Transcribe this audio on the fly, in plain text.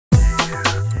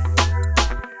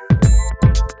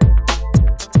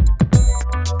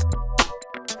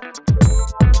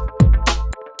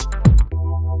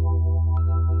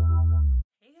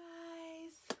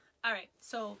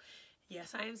So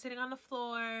yes, I am sitting on the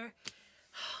floor.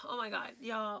 Oh my god,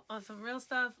 y'all, on some real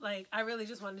stuff. Like, I really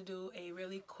just wanted to do a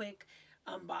really quick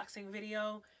unboxing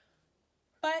video,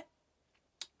 but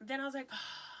then I was like,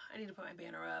 oh, I need to put my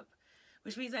banner up,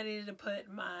 which means I needed to put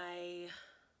my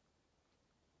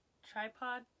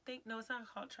tripod thing. No, it's not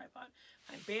called tripod.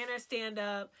 My banner stand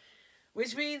up,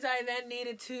 which means I then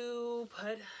needed to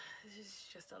put, it's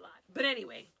just a lot. But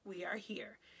anyway, we are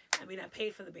here. I mean, I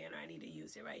paid for the banner. I need to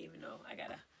use it, right? Even though I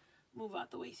gotta move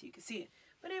out the way so you can see it.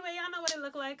 But anyway, y'all know what it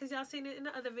looked like because y'all seen it in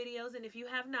the other videos. And if you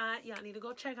have not, y'all need to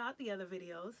go check out the other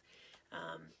videos.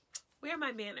 Where are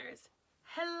my banners?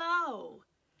 Hello.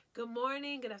 Good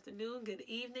morning, good afternoon, good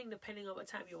evening, depending on what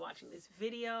time you're watching this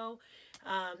video.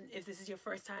 If this is your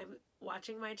first time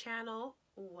watching my channel,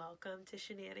 welcome to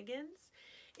Shenanigans.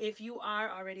 If you are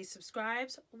already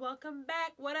subscribed, welcome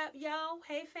back. What up, yo?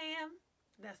 Hey, fam.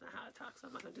 That's not how I talk, so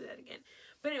I'm not going to do that again.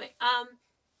 But anyway,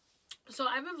 so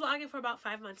I've been vlogging for about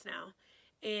 5 months now.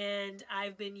 And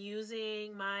I've been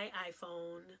using my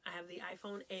iPhone. I have the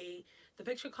iPhone 8. The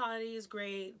picture quality is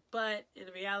great, but in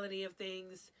the reality of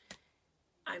things,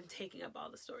 I'm taking up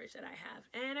all the storage that I have.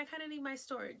 And I kind of need my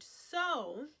storage.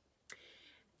 So,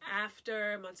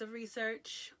 after months of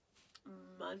research,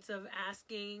 months of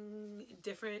asking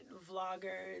different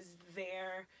vloggers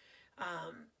their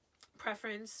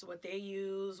preference, what they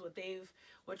use,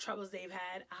 what troubles they've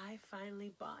had, I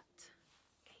finally bought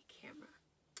a camera.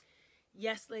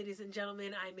 Yes, ladies and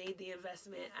gentlemen, I made the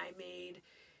investment.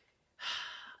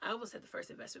 I almost said the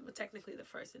first investment, but technically the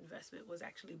first investment was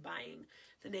actually buying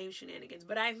the name Shenanigans.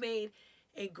 But I've made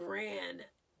a grand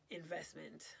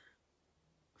investment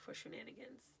for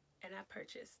Shenanigans, and I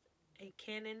purchased a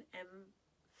Canon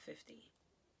M50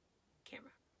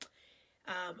 camera.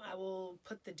 I will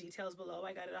put the details below.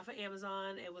 I got it off of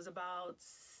Amazon. It was about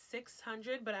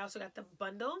 $600, but I also got the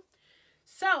bundle.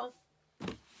 So,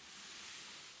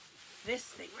 this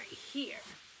thing right here.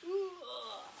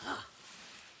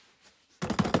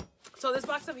 So this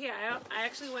box up here, I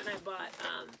actually went and I bought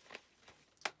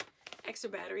extra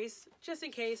batteries just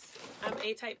in case. I'm a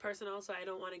A-type person also. I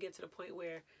don't want to get to the point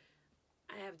where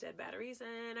I have dead batteries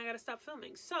and I got to stop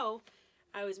filming. So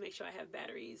I always make sure I have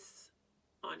batteries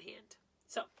on hand.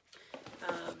 So,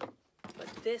 but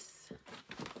this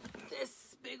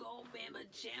big old mama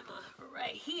jamma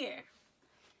right here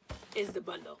is the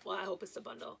bundle. Well, I hope it's the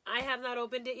bundle. I have not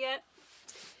opened it yet.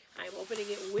 I'm opening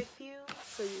it with you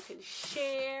so you can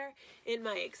share in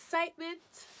my excitement.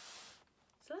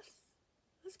 So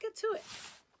let's get to it.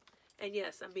 And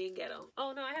yes, I'm being ghetto.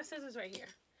 Oh no, I have scissors right here.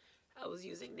 I was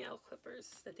using nail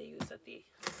clippers that they use at the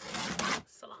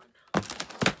salon.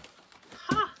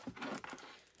 Ha!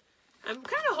 I'm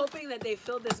kind of hoping that they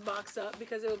filled this box up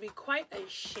because it would be quite a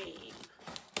shame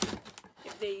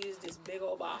if they used this big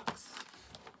old box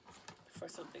for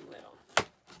something little.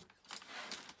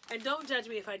 And don't judge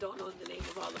me if I don't know the name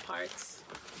of all the parts.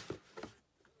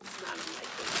 It's not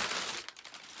unlikely.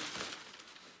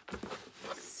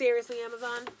 Seriously,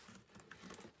 Amazon?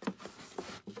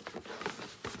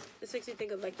 This makes me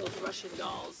think of like those Russian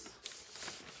dolls.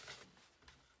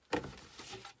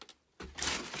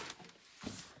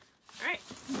 Alright.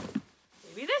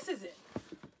 Maybe this is it.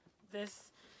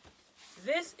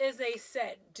 This is a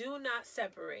set. Do not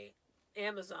separate.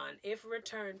 Amazon, if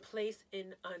returned, place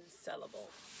in unsellable.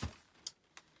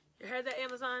 You heard that,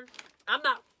 Amazon? I'm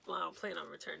planning on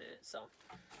returning it, so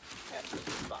I gotta put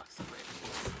this box somewhere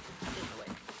in the way.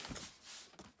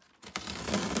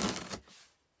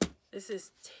 This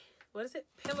is, what is it?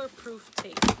 Pillar-proof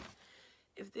tape.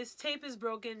 If this tape is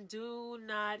broken, do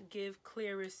not give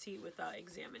clear receipt without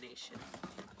examination.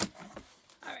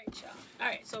 All right, y'all. All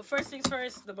right, so first things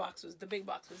first, the big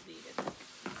box was needed.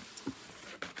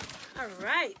 All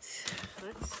right,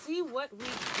 let's see what we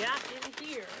got in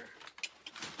here.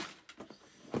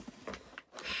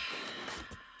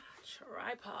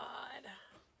 Tripod.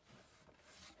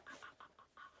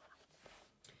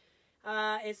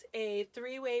 It's a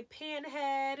 3-way pan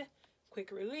head,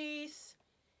 quick release,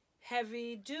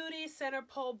 heavy duty center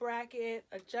pole bracket,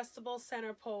 adjustable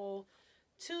center pole,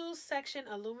 2-section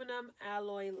aluminum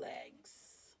alloy legs.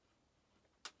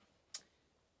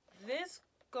 This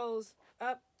goes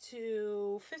up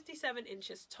to 57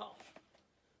 inches tall,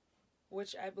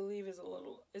 which I believe is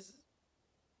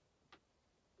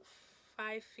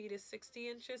 5 feet is 60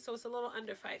 inches, so it's a little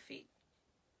under 5 feet.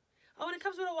 Oh, and it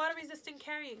comes with a water-resistant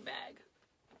carrying bag.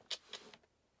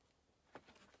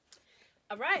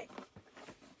 All right.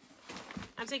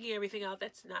 I'm taking everything out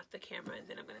that's not the camera, and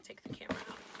then I'm going to take the camera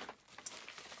out.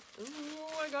 Ooh,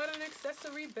 I got an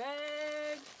accessory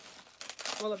bag.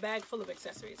 Well, a bag full of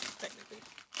accessories, technically.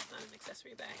 It's not an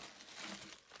accessory bag.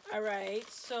 All right,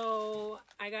 so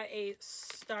I got a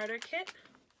starter kit.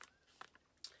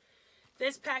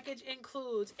 This package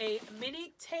includes a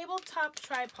mini tabletop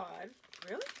tripod.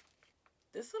 Really?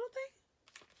 This little thing?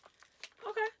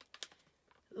 Okay.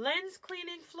 Lens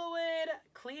cleaning fluid,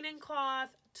 cleaning cloth,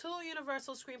 2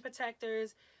 universal screen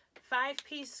protectors,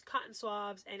 5-piece cotton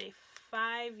swabs, and a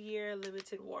 5-year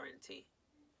limited warranty.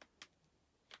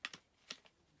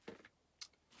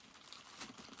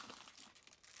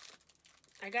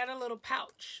 I got a little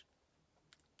pouch.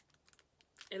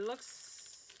 It looks...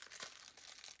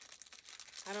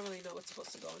 I don't really know what's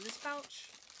supposed to go in this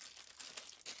pouch.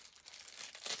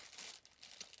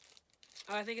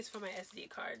 Oh, I think it's for my SD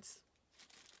cards.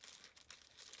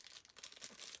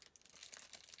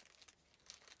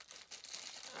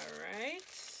 Alright.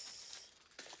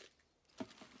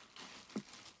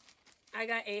 I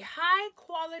got a high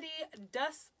quality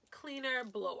dust cleaner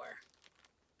blower.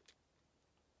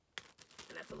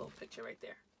 And that's a little picture right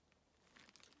there.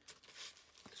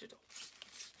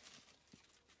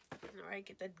 Alright,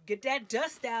 get that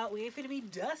dust out. We ain't finna be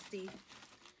dusty.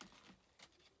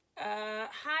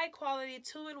 High quality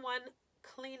 2-in-1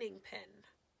 cleaning pen.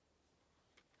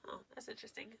 Oh, that's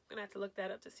interesting. I'm gonna have to look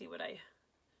that up to see what I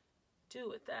do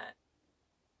with that.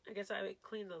 I guess I would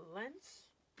clean the lens.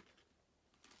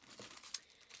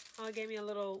 Oh, it gave me a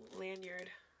little lanyard.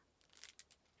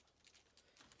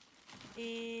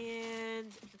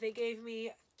 And they gave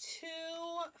me 2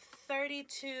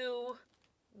 32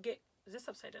 gig. Is this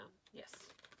upside down? Yes.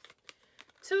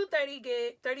 2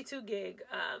 32 gig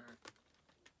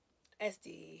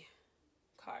SD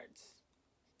cards.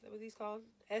 Is that what these called?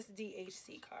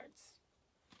 SDHC cards.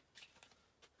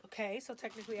 Okay, so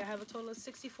technically I have a total of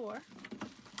 64.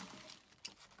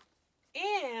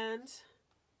 And,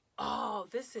 oh,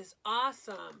 this is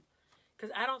awesome.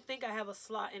 Because I don't think I have a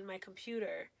slot in my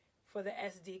computer for the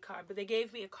SD card. But they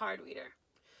gave me a card reader.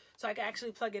 So I can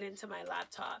actually plug it into my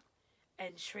laptop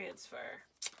and transfer.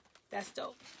 That's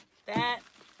dope. That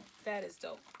is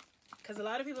dope. Because a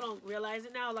lot of people don't realize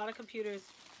it now. A lot of computers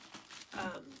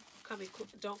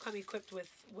don't come equipped with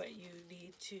what you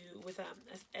need to with an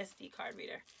SD card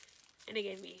reader. And they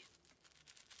gave me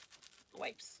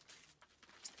wipes.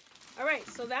 All right,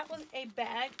 so that was a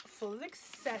bag full of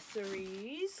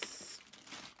accessories.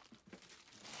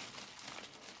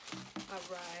 All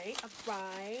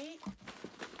right.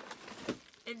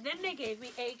 And then they gave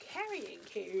me a carrying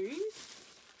case.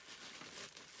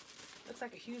 Looks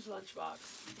like a huge lunchbox.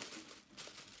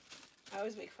 I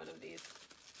always make fun of these.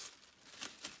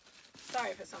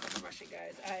 Sorry if it sounds like I'm rushing,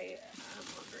 guys. I'm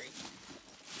hungry.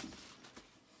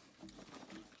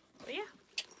 But yeah.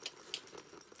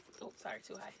 Oh, sorry,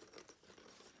 too high.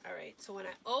 All right, so when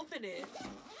I open it,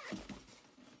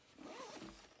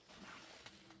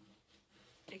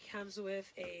 it comes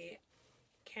with a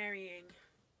carrying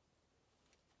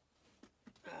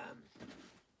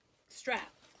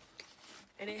strap.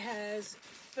 And it has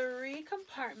 3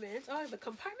 compartments. Oh, the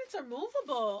compartments are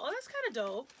movable. Oh, that's kind of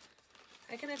dope.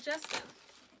 I can adjust them.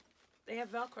 They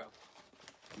have Velcro.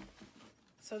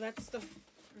 So that's the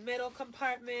middle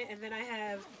compartment. And then I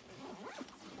have,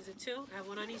 is it 2? I have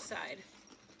 1 on each side.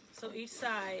 So each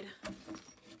side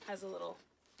has a little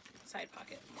side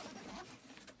pocket.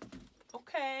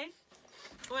 Okay.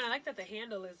 Oh, and I like that the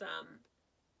handle is,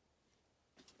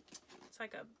 it's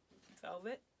like a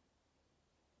velvet.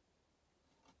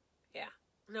 Yeah.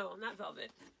 No, not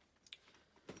velvet.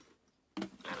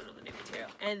 I don't know the name of the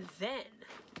material. And then,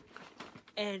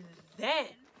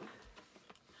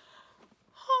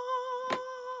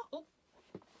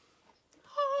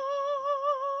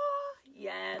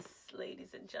 yes,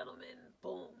 ladies and gentlemen,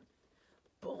 boom,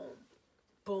 boom,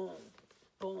 boom,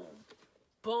 boom,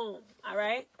 boom. All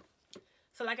right.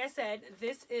 So like I said,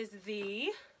 this is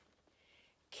the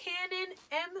Canon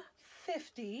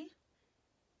M50.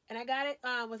 And I got it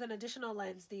with an additional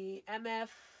lens, the EF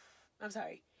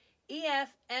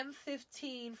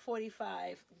M50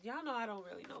 45. Y'all know I don't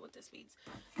really know what this means.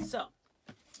 So,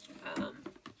 I'm going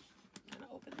to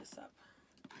open this up.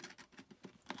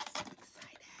 I'm so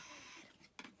excited.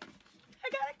 I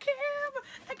got a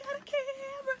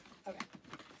camera. Okay,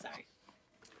 sorry.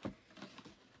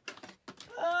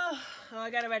 Oh, I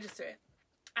got to register it.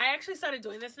 I actually started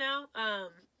doing this now.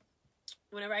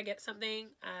 Whenever I get something,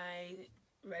 I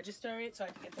register it so I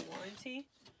can get the warranty.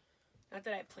 Not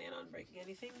that I plan on breaking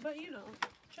anything, but you know,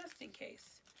 just in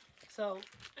case. So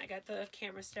I got the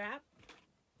camera strap.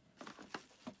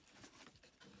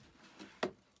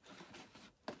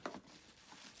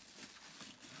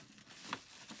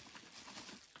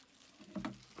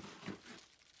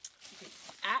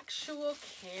 actual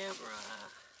camera.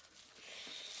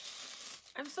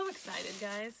 I'm so excited,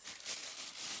 guys.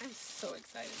 I'm so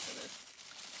excited for this.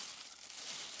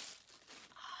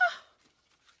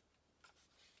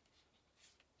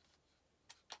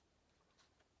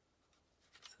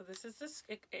 So this is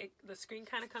the screen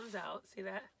kind of comes out. See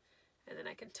that? And then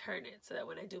I can turn it so that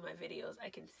when I do my videos, I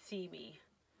can see me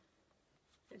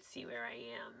and see where I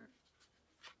am.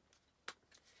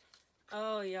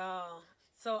 Oh, y'all.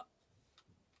 So,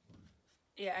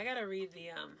 yeah, I gotta read the,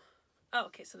 oh,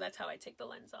 okay, so that's how I take the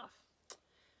lens off.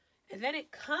 And then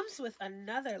it comes with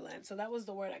another lens. So that was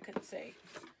the word I couldn't say.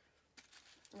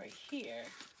 Right here.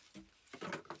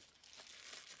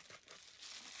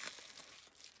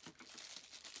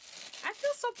 I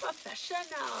feel so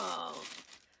professional.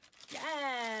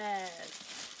 Yes.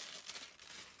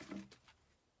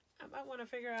 I might want to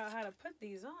figure out how to put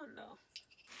these on, though.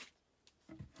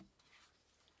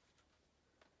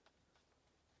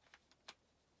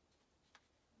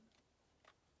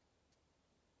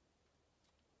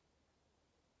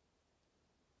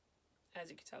 As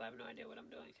you can tell, I have no idea what I'm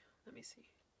doing. Let me see.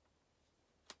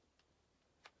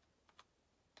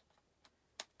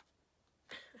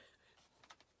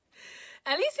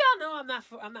 At least y'all know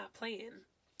I'm not playing.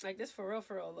 Like, this for real,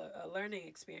 a learning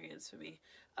experience for me.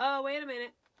 Oh, wait a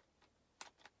minute.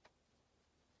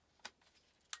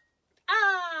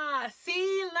 Ah,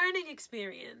 see, learning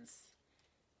experience.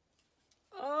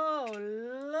 Oh,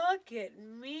 look at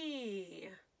me.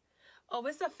 Oh,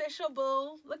 it's official,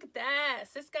 boo. Look at that.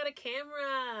 Sis got a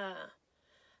camera.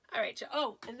 All right, y'all.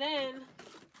 Oh, and then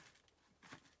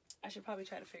I should probably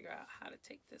try to figure out how to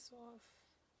take this off.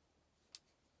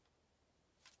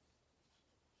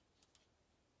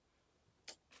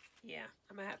 Yeah,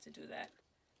 I might have to do that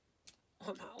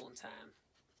on my own time.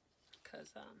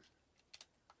 Because,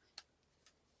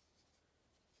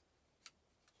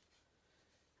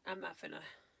 I'm not finna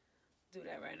do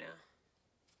that right now.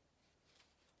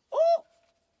 Oh!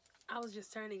 I was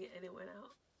just turning it and it went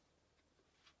out.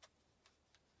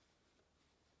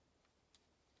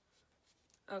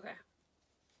 Okay.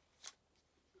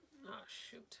 Oh,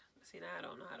 shoot. See, now I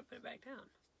don't know how to put it back down.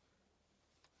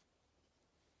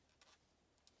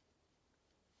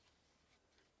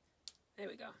 There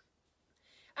we go.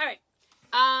 All right.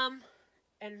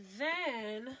 And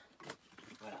then,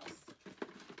 what else?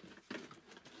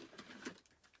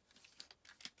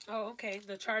 Oh, okay.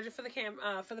 The charger for the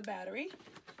for the battery.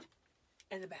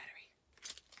 And the battery.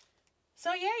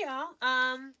 So yeah, y'all.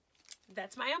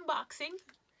 That's my unboxing.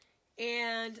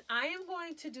 And I am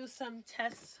going to do some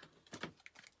test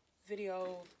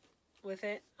video with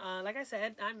it. Like I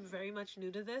said, I'm very much new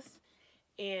to this.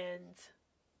 And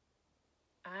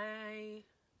I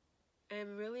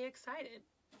am really excited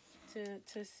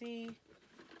to see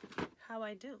how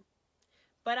I do.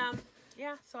 But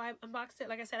yeah, so I unboxed it.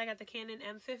 Like I said, I got the Canon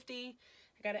M50.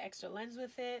 I got an extra lens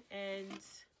with it, and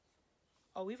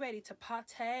oh, we ready to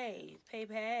party,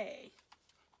 pay.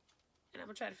 And I'm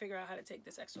gonna try to figure out how to take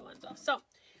this extra lens off. So,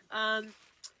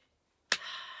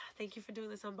 thank you for doing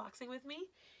this unboxing with me.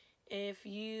 I'm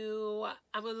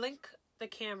gonna link the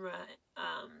camera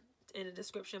in the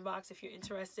description box if you're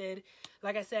interested.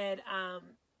 Like I said,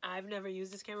 I've never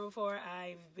used this camera before.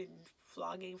 I've been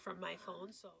vlogging from my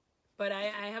phone, but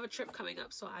I have a trip coming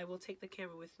up, so I will take the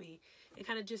camera with me and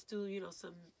kind of just do, you know,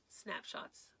 some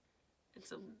snapshots and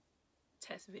some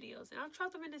test videos. And I'll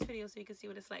drop them in this video so you can see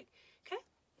what it's like. Okay?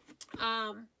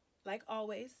 Like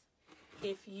always,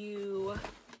 if you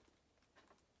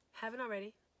haven't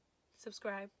already,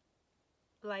 subscribe,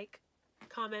 like,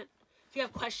 comment. If you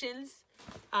have questions,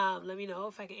 let me know.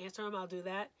 If I can answer them, I'll do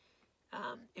that.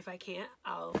 If I can't,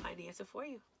 I'll find the answer for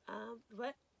you.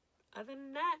 But other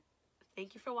than that,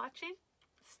 thank you for watching.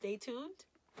 Stay tuned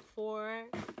for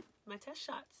my test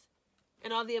shots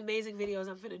and all the amazing videos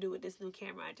I'm finna do with this new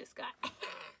camera I just got.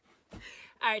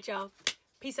 All right, y'all.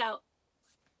 Peace out.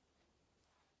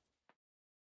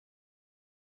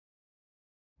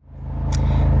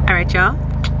 All right, y'all.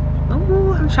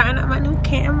 Ooh, I'm trying out my new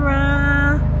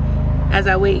camera as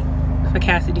I wait for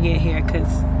Cassie to get here, because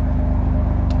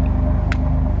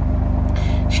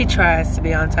she tries to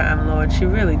be on time, Lord. She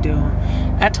really do.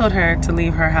 I told her to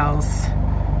leave her house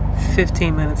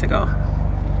 15 minutes ago.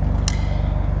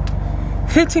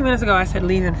 15 minutes ago, I said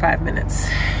leave in 5 minutes.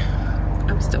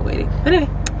 I'm still waiting. But anyway,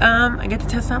 I get to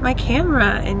test out my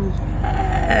camera, and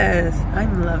yes,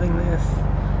 I'm loving this.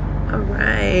 All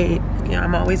right. You know,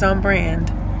 I'm always on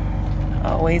brand.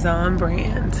 Always on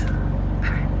brand.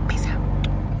 All right, peace out.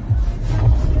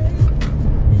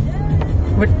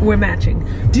 We're matching.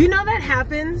 Do you know that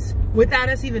happens without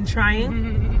us even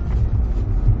trying?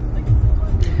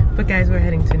 But guys, we're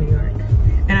heading to New York.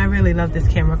 And I really love this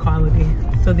camera quality.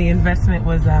 So the investment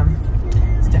was,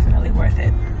 it's definitely worth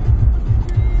it.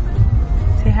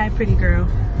 Say hi, pretty girl.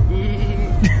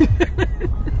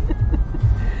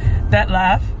 That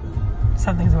laugh,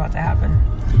 something's about to happen.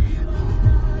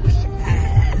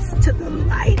 Yes, to the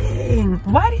lighting.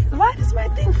 Why does my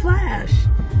thing flash?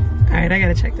 All right, I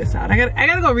gotta check this out. I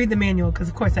gotta go read the manual because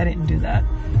of course I didn't do that.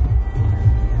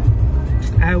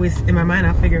 I always, in my mind,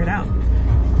 I'll figure it out.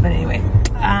 But anyway,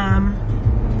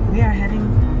 we are heading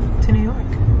to New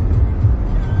York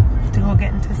to go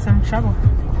get into some trouble.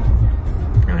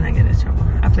 No, we're not getting into trouble.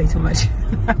 I play too much.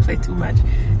 I play too much.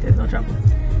 There's no trouble.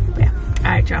 But yeah.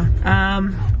 All right, y'all.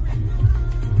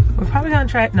 We're probably gonna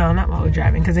try. No, not while we're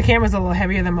driving, because the camera's a little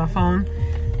heavier than my phone.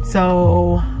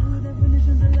 So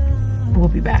we'll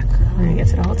be back when we get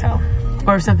to the hotel,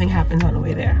 or if something happens on the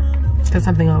way there, because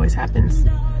something always happens.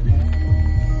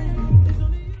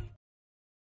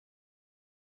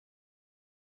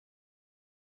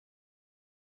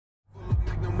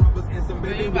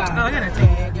 Oh, I gotta take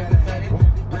it.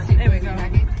 There we go.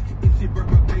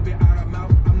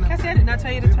 Cassie, I did not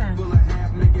tell you to turn.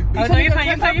 Oh, no, you're fine,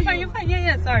 you're fine, you're fine, you're fine.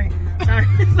 Yeah, sorry. Sorry.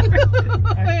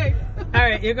 All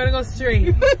right, you're gonna go straight.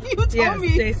 You told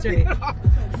me. Stay straight.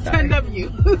 10W.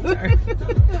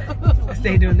 Sorry.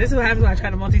 Stay doing. This is what happens when I try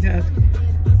to multitask.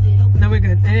 No, we're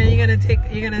good. And then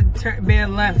you're gonna turn, bear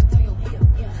left.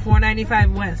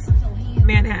 495 West,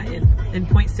 Manhattan, in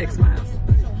 0.6 miles.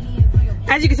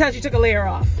 As you can tell, she took a layer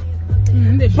off.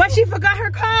 But she forgot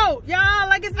her coat, y'all.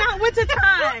 Like, it's not winter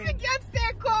time. Who forgets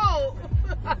their coat?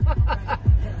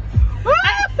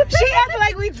 She acted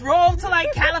like we drove to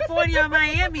like California or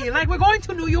Miami. Like we're going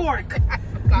to New York.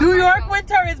 New York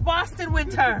winter is Boston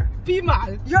winter.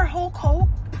 Pimal. Your whole coat?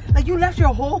 Like you left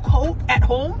your whole coat at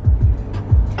home?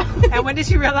 And when did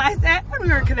she realize that? When we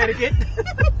were in Connecticut.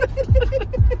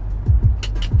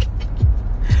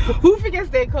 Who forgets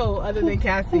their coat other than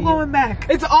Cassie? Who going back?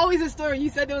 It's always a story. You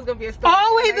said there was going to be a story.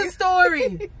 Always a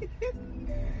story.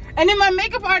 And then my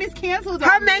makeup artist canceled.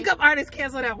 Her makeup artist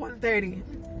canceled at 1:30.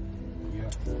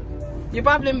 You're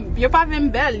probably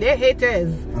belle. They're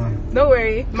haters. Don't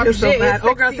worry. My You're so bad.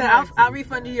 Oh, girl sexy said, I'll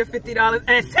refund you your $50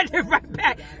 and send it right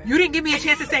back. You didn't give me a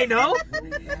chance to say no.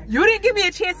 You didn't give me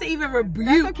a chance to even rebuke.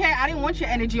 That's okay. I didn't want your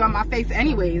energy on my face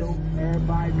anyways.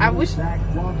 I wish.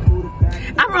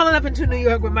 I'm rolling up into New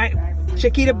York with my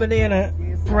Chiquita banana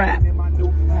wrap.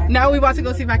 Now we about to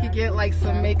go see if I could get like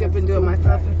some makeup and do it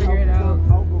myself and figure it out.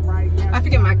 I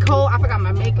forget my coat. I forgot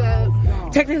my makeup.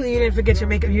 Technically, you didn't forget your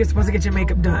makeup. You're supposed to get your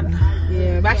makeup done.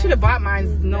 Yeah, but I should have bought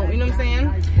mine. No, you know what I'm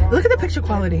saying? Look at the picture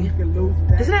quality.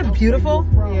 Isn't that beautiful?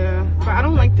 Yeah, but I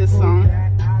don't like this song.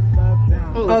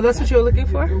 Oh, that's what you were looking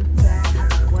for?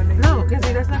 No, because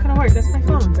that's not gonna work. That's my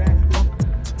phone.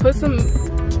 Put some.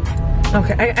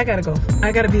 Okay, I gotta go.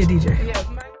 I gotta be a DJ. Yeah.